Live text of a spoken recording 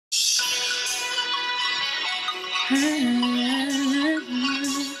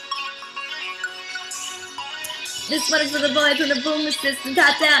This one is for the boys with the boomer system.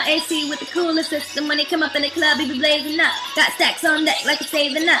 Top down AC with the cooler system. When he come up in the club, he be blazing up. Got stacks on deck like he's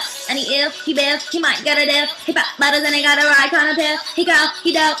saving up. And he ill, he bail, he might get a deal. He pop bottles and he got a ride kind of pill. He call,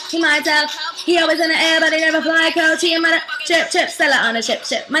 he dope, he might tell. He always in the air, but he never fly. Coach, he might chip, sell it on a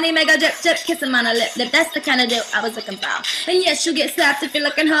chip. Money make a drip, kiss him on a lip. That's the kind of deal I was looking for. And yes, you get slapped if you're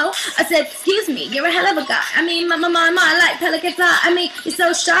looking hoe. I said, excuse me, you're a hell of a guy. I mean, my like pelican fly. I mean, you're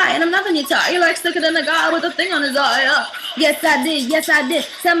so shy, and I'm nothing you taught. You're like slicker than a guy with a thing on his eye. Yes, I did.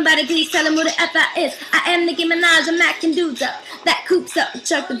 Somebody please tell him who the F I is. I am Nicki Minaj, I'm macking dudes up. That coops up,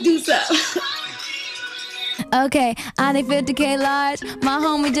 chuck the deuce up. Okay, I think 50K large. My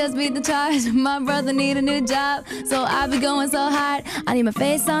homie just beat the charge. My brother need a new job, so I be going so hard. I need my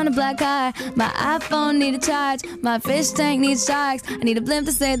face on a black car. My iPhone need a charge. My fish tank needs sharks. I need a blimp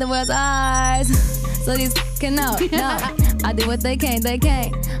to say the world's ours. So these can know. I do what they can't.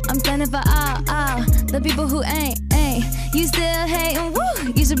 I'm standing for all the people who ain't. You still hating,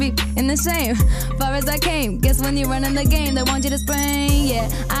 woo, you should be in the shame. Far as I came, guess when you running the game, they want you to spring. Yeah,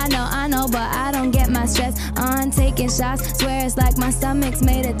 I know, but I don't get my stress on taking shots. Swear it's like my stomach's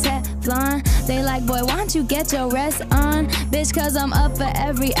made of Teflon. They like, boy, why don't you get your rest on? Bitch, cause I'm up for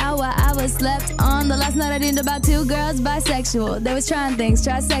every hour I was slept on. The last night I dreamed about 2 girls bisexual. They was trying things,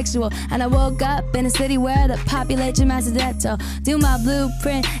 trisexual. And I woke up in a city where the population matches that. So do my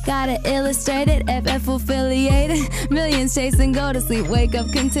blueprint, got it illustrated, FF affiliated. Millions chasing, go to sleep, wake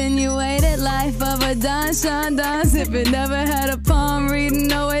up, continuated. Life of a Don Sean Don sipping, never had a palm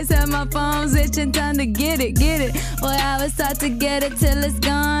reading, always had my palms itching, time to get it. Boy, I was taught to get it till it's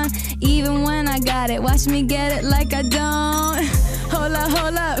gone. Even when I got it, watch me get it like I don't. Hold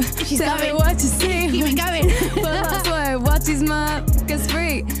up, tell me what you see. Keep it going. Pull up, swerve, watch these motherfuckers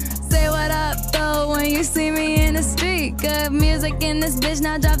free. Say what up though when you see me in the street. Good music in this bitch,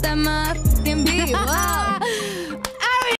 now drop that motherfucking beat. Wow.